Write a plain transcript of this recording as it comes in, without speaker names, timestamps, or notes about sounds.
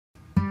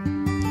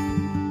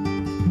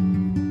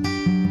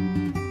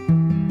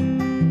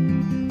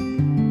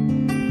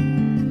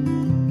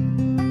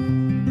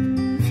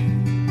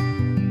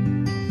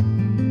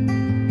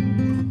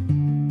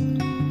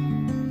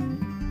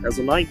As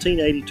a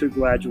 1982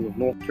 graduate of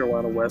North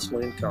Carolina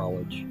Wesleyan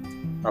College,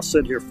 I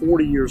sit here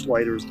 40 years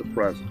later as the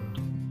president.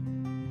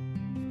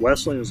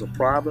 Wesleyan is a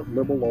private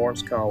liberal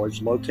arts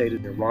college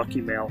located in Rocky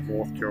Mount,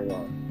 North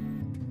Carolina.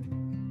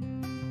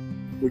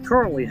 We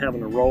currently have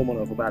an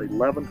enrollment of about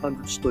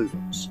 1,100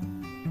 students.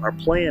 Our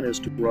plan is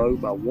to grow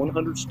by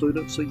 100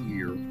 students a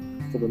year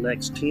for the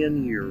next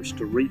 10 years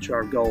to reach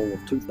our goal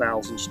of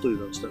 2,000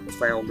 students that the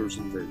founders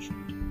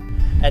envisioned.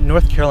 At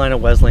North Carolina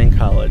Wesleyan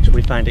College,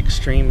 we find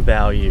extreme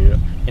value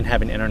in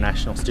having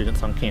international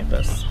students on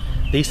campus.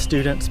 These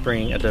students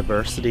bring a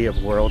diversity of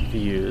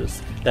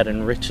worldviews that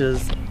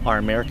enriches our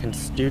American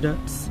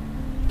students,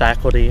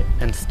 faculty,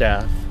 and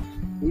staff.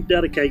 We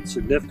dedicate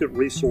significant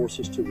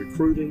resources to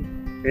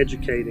recruiting,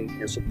 educating,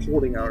 and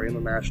supporting our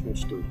international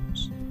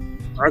students.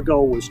 Our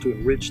goal is to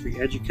enrich the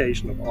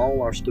education of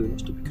all our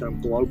students to become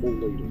global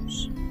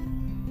leaders.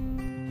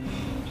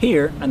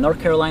 Here at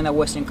North Carolina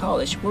Wesleyan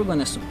College, we're going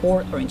to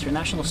support our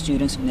international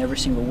students in every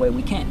single way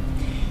we can.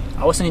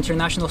 I was an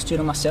international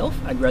student myself.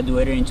 I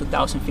graduated in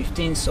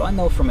 2015, so I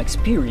know from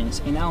experience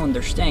and I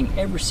understand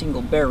every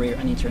single barrier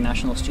an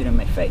international student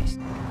may face.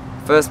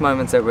 First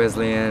moments at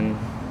Wesleyan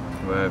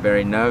were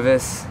very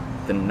nervous,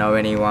 didn't know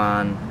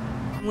anyone.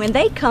 When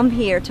they come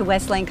here to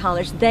Wesleyan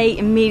College, they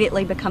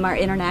immediately become our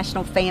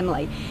international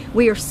family.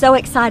 We are so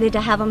excited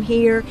to have them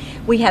here.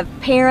 We have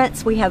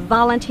parents, we have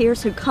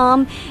volunteers who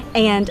come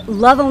and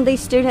love on these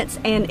students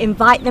and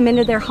invite them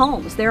into their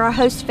homes. They're our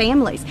host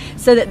families,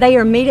 so that they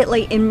are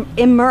immediately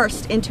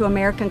immersed into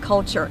American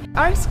culture.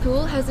 Our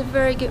school has a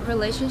very good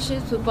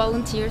relationships with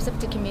volunteers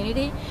of the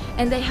community,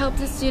 and they help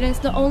the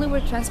students not only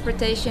with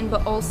transportation,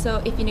 but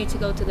also if you need to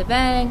go to the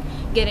bank,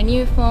 get a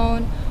new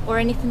phone, or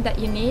anything that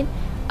you need.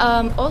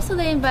 Also,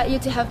 they invite you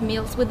to have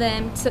meals with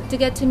them to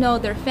get to know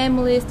their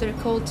families, their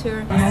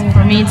culture.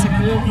 For me,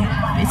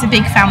 it's a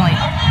big family,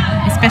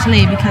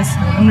 especially because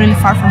I'm really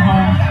far from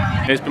home.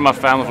 It's been my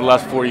family for the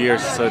last 4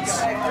 years, so it's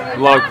a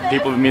lot of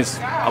people. It means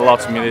a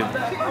lot to me. It's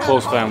a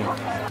close family.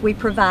 We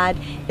provide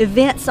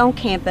events on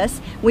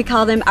campus. We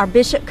call them our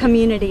Bishop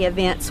Community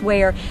events,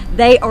 where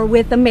they are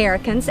with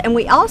Americans, and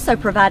we also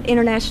provide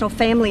international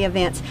family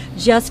events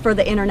just for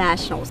the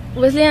internationals.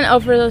 Wesleyan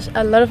offers us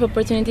a lot of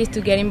opportunities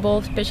to get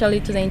involved, especially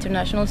to the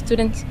international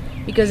students,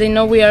 because they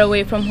know we are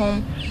away from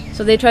home,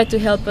 so they try to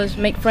help us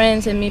make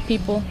friends and meet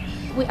people.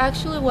 We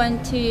actually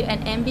went to an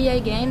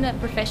NBA game, a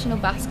professional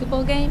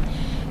basketball game,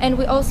 and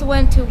we also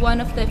went to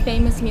one of the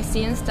famous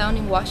museums down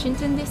in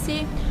Washington,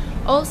 D.C.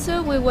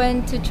 Also, we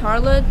went to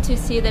Charlotte to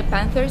see the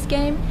Panthers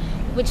game,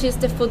 which is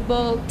the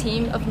football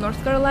team of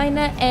North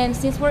Carolina, and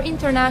since we're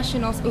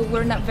internationals who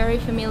were not very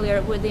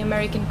familiar with the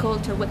American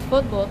culture with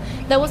football,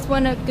 that was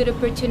one good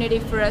opportunity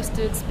for us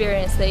to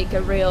experience like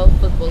a real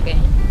football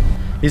game.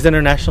 These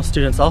international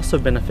students also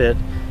benefit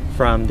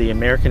from the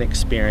American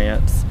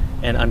experience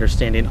and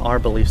understanding our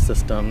belief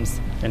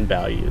systems and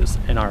values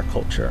and our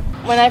culture.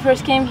 When I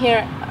first came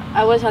here,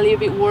 I was a little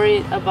bit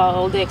worried about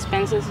all the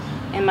expenses,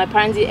 and my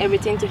parents did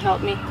everything to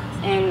help me,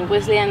 and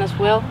Wesleyan as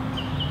well.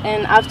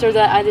 And after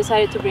that, I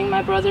decided to bring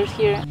my brothers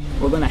here.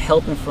 We're going to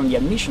help them from the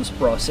admissions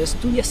process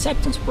to the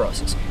acceptance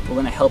process. We're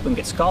going to help them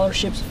get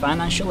scholarships,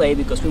 financial aid,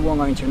 because we want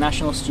our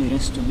international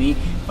students to be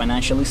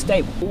financially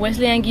stable.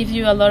 Wesleyan gives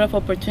you a lot of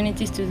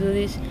opportunities to do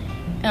this.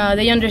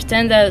 They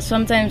understand that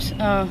sometimes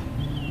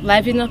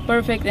life is not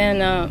perfect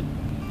and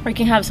we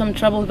can have some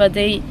trouble, but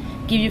they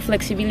give you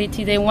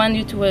flexibility. They want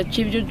you to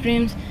achieve your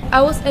dreams.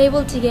 I was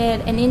able to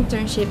get an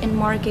internship in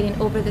marketing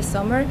over the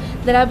summer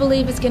that I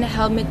believe is going to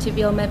help me to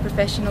build my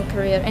professional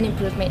career and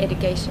improve my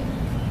education.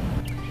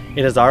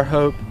 It is our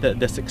hope that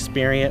this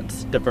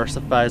experience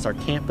diversifies our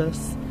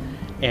campus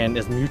and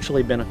is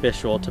mutually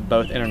beneficial to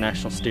both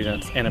international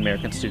students and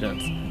American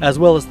students, as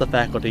well as the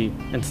faculty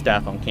and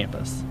staff on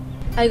campus.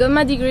 I got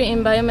my degree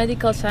in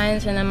biomedical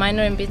science and a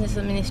minor in business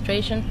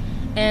administration,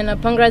 and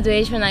upon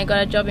graduation I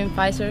got a job in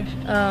Pfizer.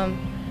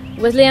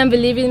 Wesleyan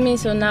believed in me,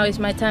 so now it's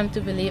my time to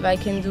believe I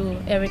can do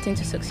everything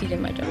to succeed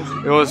in my job.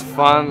 It was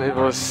fun. It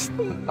was,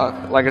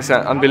 like I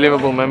said,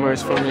 unbelievable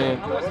memories for me.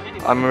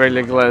 I'm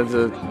really glad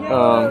that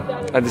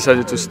I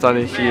decided to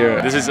study here.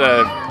 This is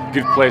a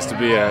good place to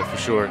be at, for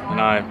sure,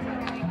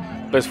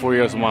 and best 4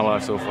 years of my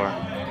life so far.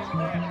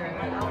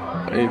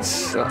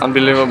 It's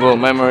unbelievable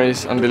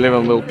memories,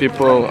 unbelievable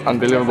people,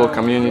 unbelievable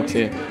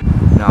community.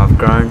 Now I've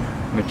grown,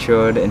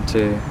 matured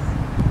into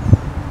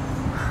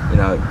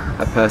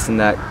a person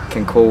that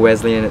can call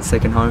Wesleyan its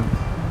second home.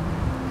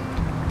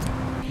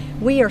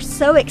 We are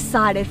so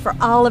excited for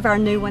all of our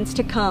new ones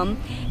to come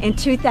in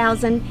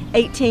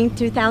 2018,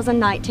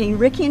 2019.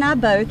 Ricky and I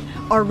both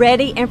are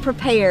ready and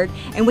prepared,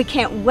 and we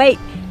can't wait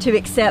to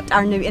accept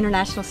our new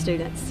international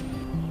students.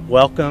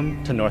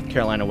 Welcome to North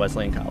Carolina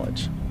Wesleyan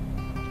College.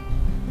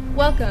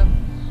 Welcome.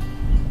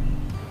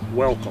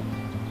 Welcome.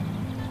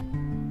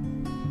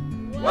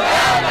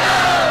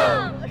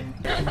 Welcome!